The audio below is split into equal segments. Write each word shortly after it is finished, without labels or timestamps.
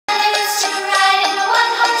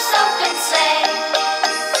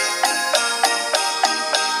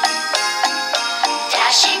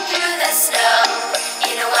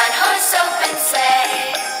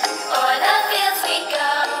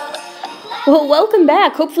Well, welcome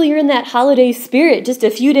back. Hopefully you're in that holiday spirit. Just a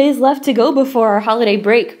few days left to go before our holiday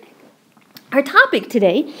break. Our topic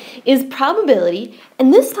today is probability,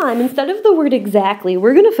 and this time, instead of the word exactly,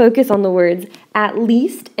 we're going to focus on the words at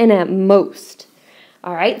least and at most.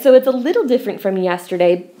 All right, so it's a little different from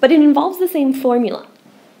yesterday, but it involves the same formula.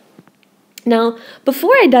 Now,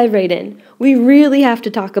 before I dive right in, we really have to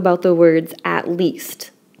talk about the words at least.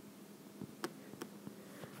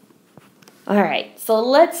 All right, so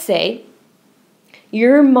let's say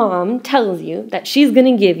your mom tells you that she's going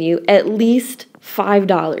to give you at least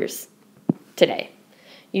 $5 today.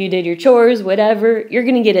 You did your chores, whatever, you're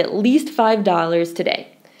going to get at least $5 today.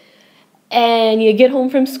 And you get home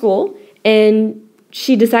from school, and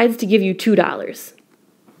she decides to give you $2.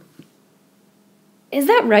 Is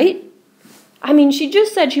that right? I mean, she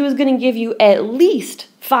just said she was going to give you at least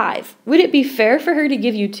 $5. Would it be fair for her to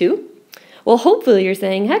give you $2? Well, hopefully you're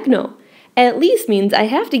saying, heck no. At least means I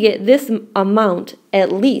have to get this amount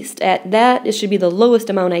at least. At that, it should be the lowest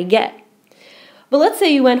amount I get. But let's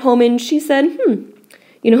say you went home and she said,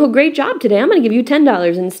 great job today. I'm going to give you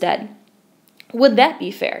 $10 instead. Would that be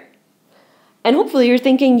fair? And hopefully you're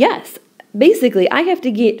thinking, yes. Basically, I have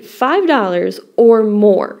to get $5 or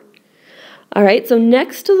more. All right, so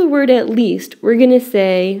next to the word at least, we're going to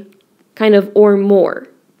say kind of or more.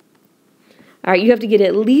 All right, you have to get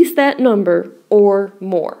at least that number or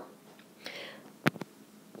more.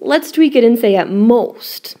 Let's tweak it and say at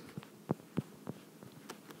most.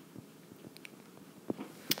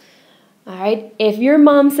 All right, if your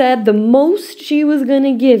mom said the most she was going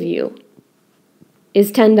to give you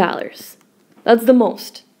is $10, that's the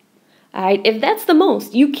most. All right, if that's the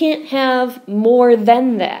most, you can't have more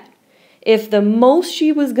than that. If the most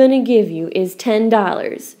she was going to give you is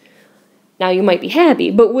 $10, now you might be happy,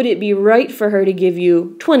 but would it be right for her to give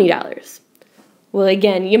you $20? Well,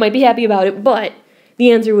 again, you might be happy about it, but the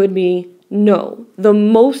answer would be no. The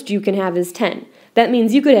most you can have is 10. That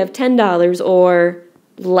means you could have $10 or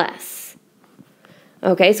less.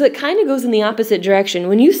 Okay, so it kind of goes in the opposite direction.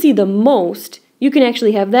 When you see the most, you can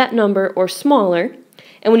actually have that number or smaller,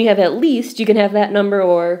 and when you have at least, you can have that number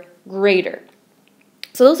or greater.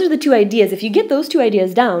 So those are the two ideas. If you get those two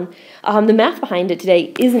ideas down, the math behind it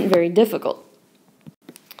today isn't very difficult.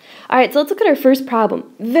 All right, so let's look at our first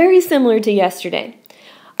problem. Very similar to yesterday.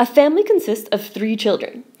 A family consists of 3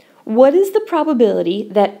 children. What is the probability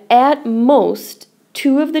that at most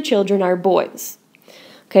 2 of the children are boys?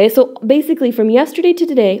 Okay, so basically from yesterday to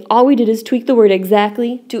today, all we did is tweak the word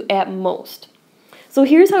exactly to at most. So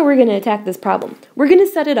here's how we're going to attack this problem. We're going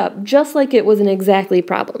to set it up just like it was an exactly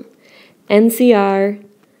problem. NCR,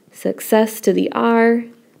 success to the R,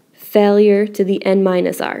 failure to the N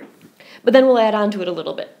minus R. But then we'll add on to it a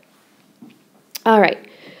little bit. All right.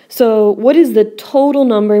 So what is the total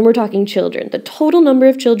number, and we're talking children. The total number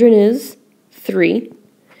of children is 3.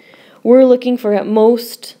 We're looking for at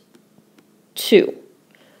most 2.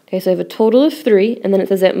 Okay, so I have a total of 3, and then it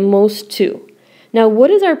says at most 2. Now,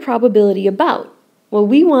 what is our probability about? Well,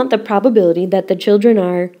 we want the probability that the children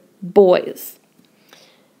are boys.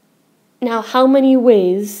 Now, how many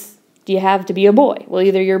ways do you have to be a boy? Well,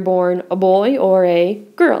 either you're born a boy or a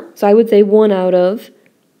girl. So I would say 1 out of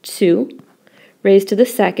 2. Raised to the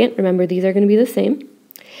second. Remember, these are going to be the same.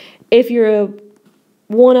 If you're a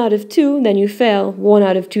 1 out of 2, then you fail 1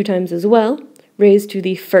 out of 2 times as well. Raised to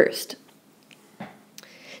the first.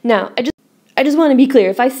 Now, I just want to be clear.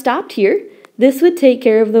 If I stopped here, this would take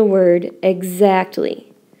care of the word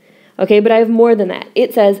exactly. Okay, but I have more than that.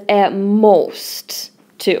 It says at most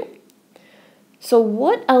 2. So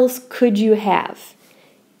what else could you have?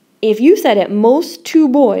 If you said at most 2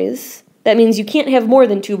 boys, that means you can't have more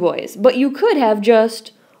than 2 boys, but you could have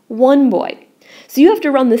just 1 boy. So you have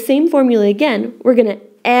to run the same formula again. We're going to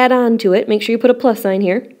add on to it. Make sure you put a plus sign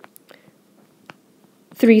here.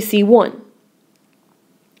 3C1.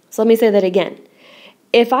 So let me say that again.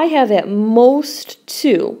 If I have at most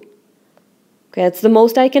 2, okay, that's the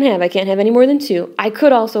most I can have. I can't have any more than 2. I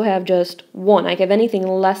could also have just 1. I could have anything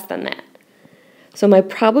less than that. So my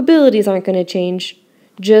probabilities aren't going to change,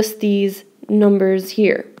 just these numbers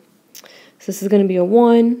here. So this is going to be a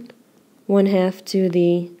 1, 1/2 to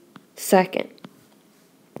the second.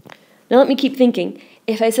 Now let me keep thinking.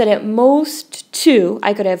 If I said at most 2,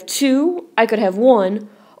 I could have 2, I could have 1,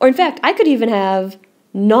 or in fact, I could even have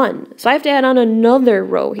none. So I have to add on another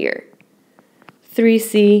row here.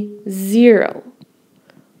 3C0.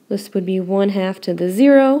 This would be 1/2 to the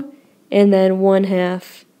 0, and then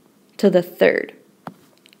 1/2 to the third.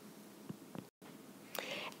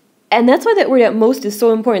 And that's why that word at most is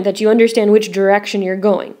so important, that you understand which direction you're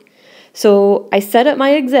going. So I set up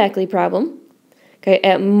my exactly problem. Okay,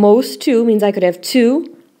 at most 2 means I could have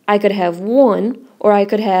 2, I could have 1, or I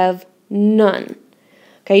could have none.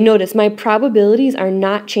 Okay, notice my probabilities are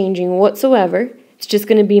not changing whatsoever. It's just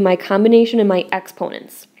going to be my combination and my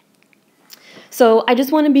exponents. So I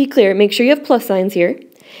just want to be clear, make sure you have plus signs here.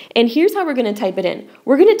 And here's how we're going to type it in.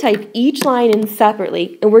 We're going to type each line in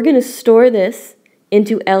separately, and we're going to store this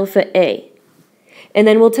into alpha A. And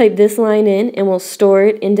then we'll type this line in, and we'll store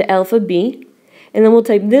it into alpha B. And then we'll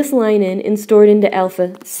type this line in and store it into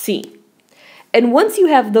alpha C. And once you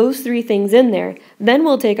have those three things in there, then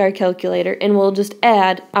we'll take our calculator and we'll just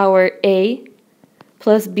add our A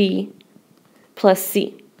plus B plus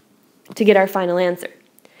C to get our final answer.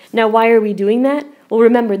 Now, why are we doing that? Well,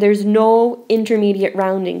 remember, there's no intermediate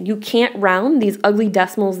rounding. You can't round these ugly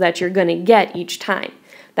decimals that you're going to get each time.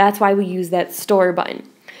 That's why we use that store button.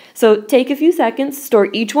 So take a few seconds, store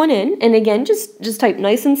each one in, and again, just type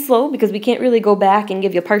nice and slow because we can't really go back and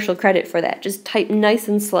give you partial credit for that. Just type nice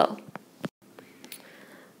and slow.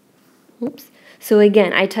 Oops. So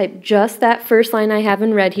again, I typed just that first line I have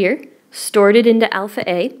in red here, stored it into alpha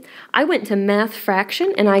A. I went to math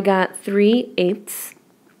fraction and I got 3/8.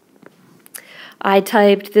 I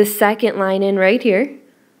typed this second line in right here,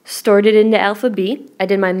 stored it into alpha B. I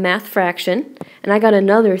did my math fraction and I got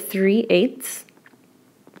another 3/8.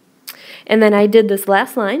 And then I did this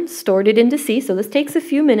last line, stored it into C, so this takes a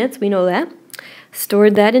few minutes, we know that.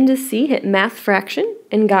 Stored that into C, hit math fraction,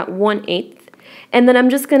 and got 1/8. And then I'm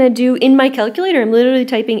just going to do, in my calculator, I'm literally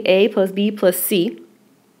typing A plus B plus C.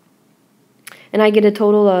 And I get a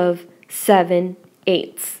total of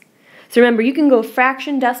 7/8. So remember, you can go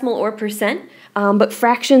fraction, decimal, or percent, but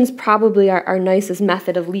fractions probably are our nicest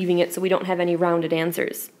method of leaving it so we don't have any rounded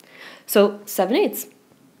answers. So 7/8.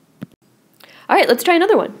 All right, let's try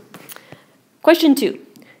another one. Question 2.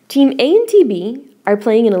 Team A and Team B are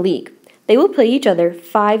playing in a league. They will play each other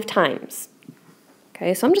 5 times.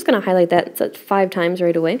 Okay, so I'm just going to highlight that. It's 5 times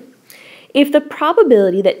right away. If the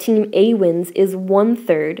probability that Team A wins is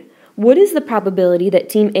 1/3, what is the probability that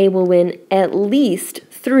Team A will win at least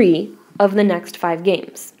 3 of the next 5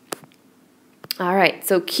 games? All right,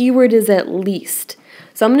 so keyword is at least.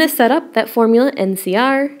 So I'm going to set up that formula,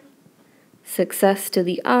 NCR, success to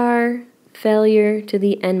the R, failure to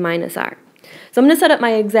the N minus R. So I'm going to set up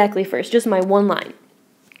my exactly first, just my one line.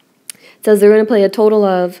 It says they're going to play a total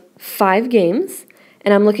of 5 games,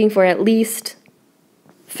 and I'm looking for at least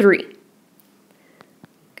 3.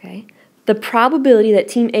 Okay. The probability that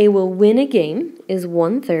Team A will win a game is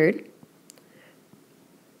 1/3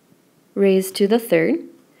 raised to the 3rd.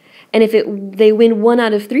 And if they win 1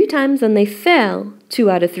 out of 3 times, then they fail 2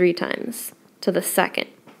 out of 3 times to the 2nd.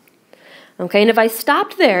 Okay, and if I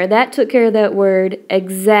stopped there, that took care of that word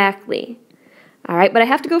exactly. All right, but I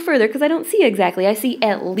have to go further because I don't see exactly. I see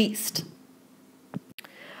at least.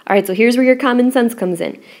 All right, so here's where your common sense comes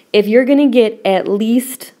in. If you're going to get at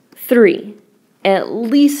least 3,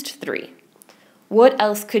 what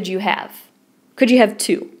else could you have? Could you have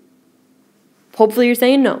 2? Hopefully you're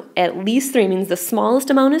saying no. At least 3 means the smallest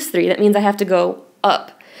amount is 3. That means I have to go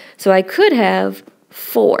up. So I could have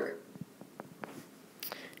 4.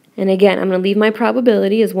 And again, I'm going to leave my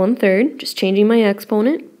probability as 1/3, just changing my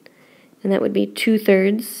exponent. And that would be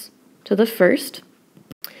 2/3 to the 1st.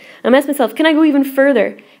 I'm asking myself, can I go even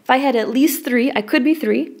further? If I had at least 3, I could be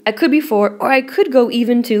 3, I could be 4, or I could go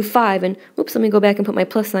even to 5. And oops, let me go back and put my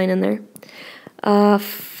plus sign in there.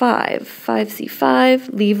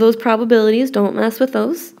 5C5, leave those probabilities, don't mess with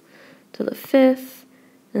those, to the 5th,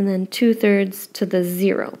 and then 2/3 to the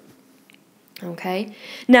 0. Okay?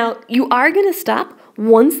 Now, you are going to stop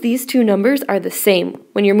once these two numbers are the same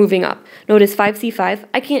when you're moving up. Notice 5C5,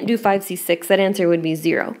 I can't do 5C6, that answer would be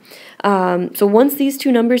 0. So once these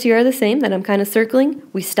two numbers here are the same that I'm kind of circling,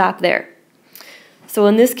 we stop there. So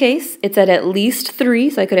in this case, it's at least 3,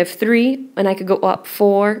 so I could have 3, and I could go up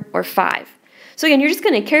 4 or 5. So again, you're just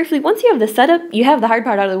going to carefully, once you have the setup, you have the hard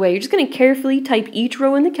part out of the way, you're just going to carefully type each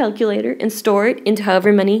row in the calculator and store it into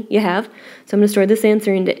however many you have. So I'm going to store this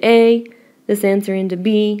answer into A, this answer into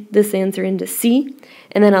B, this answer into C,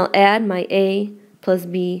 and then I'll add my A plus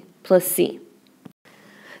B plus C.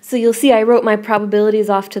 So you'll see I wrote my probabilities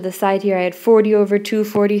off to the side here. I had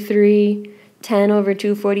 40/243,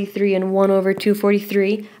 10/243, and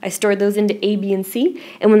 1/243. I stored those into A, B, and C,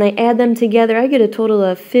 and when I add them together, I get a total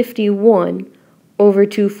of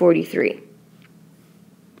 51/243.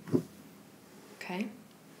 Okay.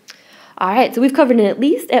 All right, so we've covered an at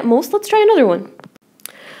least, at most. Let's try another one.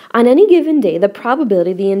 On any given day, the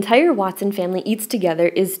probability the entire Watson family eats together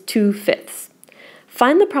is 2/5.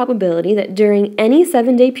 Find the probability that during any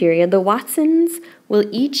 7-day period, the Watsons will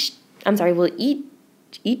eat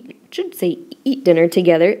dinner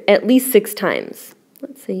together at least 6 times.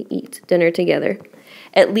 Let's say eat dinner together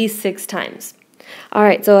at least 6 times. All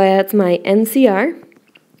right, so that's my NCR,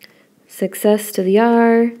 success to the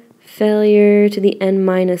R, failure to the N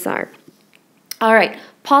minus R. All right,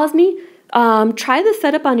 pause me, try the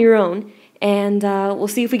setup on your own, and we'll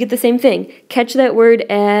see if we get the same thing. Catch that word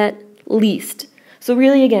at least. So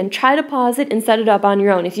really, again, try to pause it and set it up on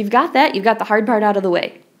your own. If you've got that, you've got the hard part out of the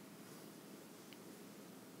way.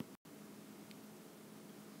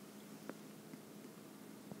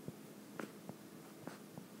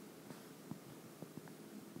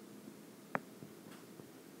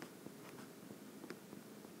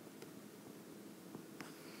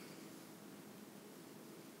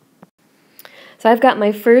 So I've got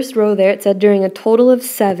my first row there. It said during a total of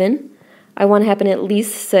 7, I want to happen at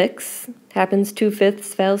least 6. Happens 2/5,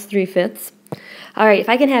 fails 3/5. All right, if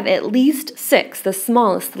I can have at least 6, the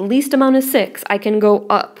smallest, the least amount of 6, I can go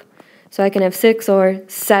up. So I can have 6 or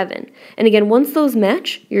 7. And again, once those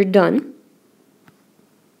match, you're done.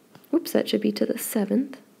 Oops, that should be to the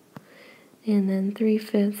 7th. And then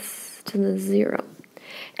 3/5 to the 0.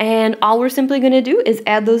 And all we're simply going to do is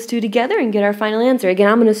add those two together and get our final answer. Again,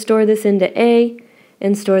 I'm going to store this into A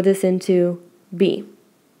and store this into B.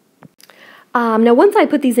 Now, once I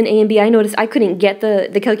put these in A and B, I noticed I couldn't get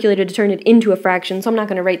the calculator to turn it into a fraction, so I'm not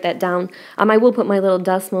going to write that down. I will put my little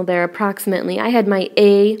decimal there approximately. I had my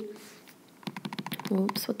A,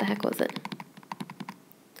 oops, what the heck was it?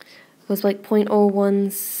 It was like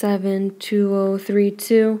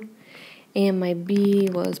 0.0172032, and my B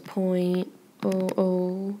was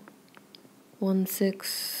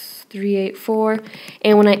 0.0016384,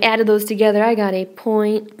 and when I added those together, I got a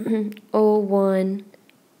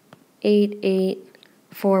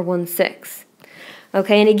 0.0188416.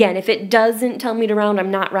 Okay, and again, if it doesn't tell me to round,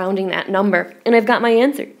 I'm not rounding that number, and I've got my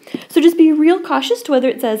answer. So just be real cautious to whether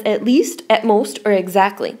it says at least, at most, or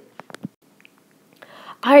exactly.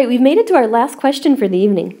 All right, we've made it to our last question for the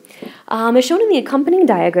evening. As shown in the accompanying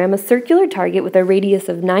diagram, a circular target with a radius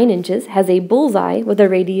of 9 inches has a bullseye with a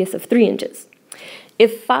radius of 3 inches.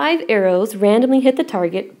 If 5 arrows randomly hit the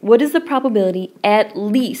target, what is the probability at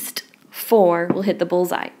least 4 will hit the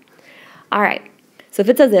bullseye? All right, so if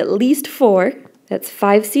it says at least 4, that's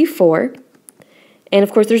 5C4, and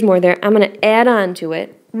of course there's more there. I'm going to add on to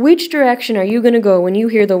it. Which direction are you going to go when you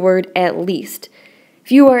hear the word at least?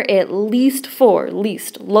 If you are at least 4,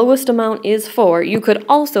 least, lowest amount is 4, you could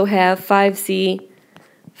also have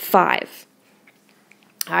 5C5.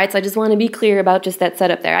 All right, so I just want to be clear about just that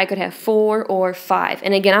setup there. I could have 4 or 5.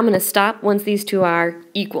 And again, I'm going to stop once these two are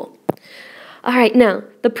equal. All right, now,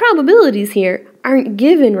 the probabilities here aren't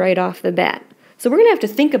given right off the bat. So we're going to have to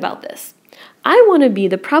think about this. I want to be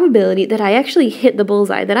the probability that I actually hit the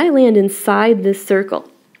bullseye, that I land inside this circle.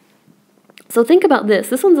 So think about this.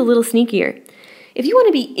 This one's a little sneakier. If you want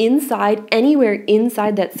to be inside, anywhere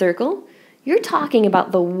inside that circle, you're talking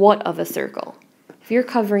about the what of a circle. If you're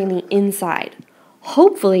covering the inside,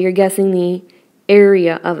 hopefully you're guessing the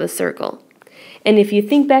area of a circle. And if you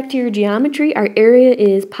think back to your geometry, our area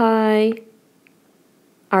is pi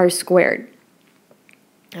r squared.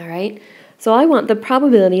 All right? So I want the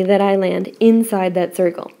probability that I land inside that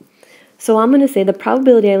circle. So I'm going to say the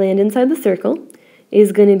probability I land inside the circle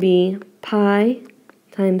is going to be pi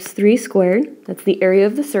times 3 squared, that's the area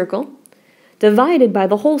of the circle, divided by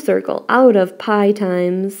the whole circle out of pi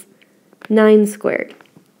times 9 squared.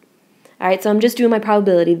 All right, so I'm just doing my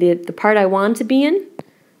probability. The part I want to be in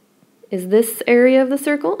is this area of the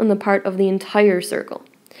circle and the part of the entire circle.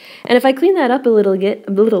 And if I clean that up a little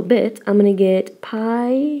bit, I'm going to get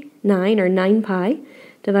pi 9, or 9 pi,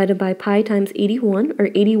 divided by pi times 81, or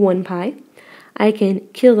 81 pi. I can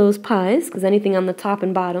kill those pi's, because anything on the top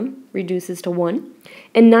and bottom reduces to 1.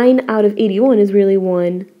 And 9 out of 81 is really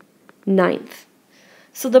 1/9.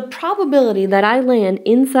 So the probability that I land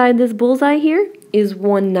inside this bullseye here is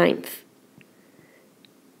 1/9.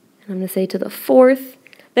 And I'm going to say to the 4th,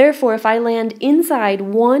 therefore, if I land inside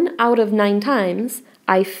 1 out of 9 times,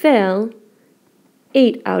 I fail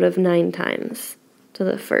 8 out of 9 times to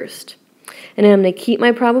the 1st. And I'm going to keep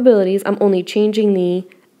my probabilities. I'm only changing the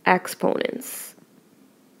exponents.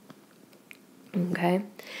 Okay?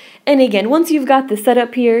 And again, once you've got the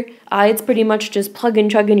setup here, it's pretty much just plug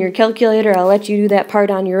and chug in your calculator. I'll let you do that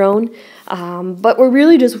part on your own. But we're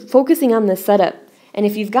really just focusing on the setup. And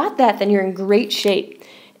if you've got that, then you're in great shape.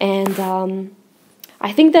 And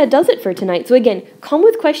I think that does it for tonight. So again, come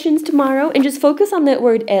with questions tomorrow and just focus on that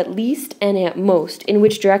word at least and at most, in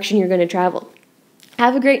which direction you're going to travel.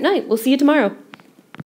 Have a great night. We'll see you tomorrow.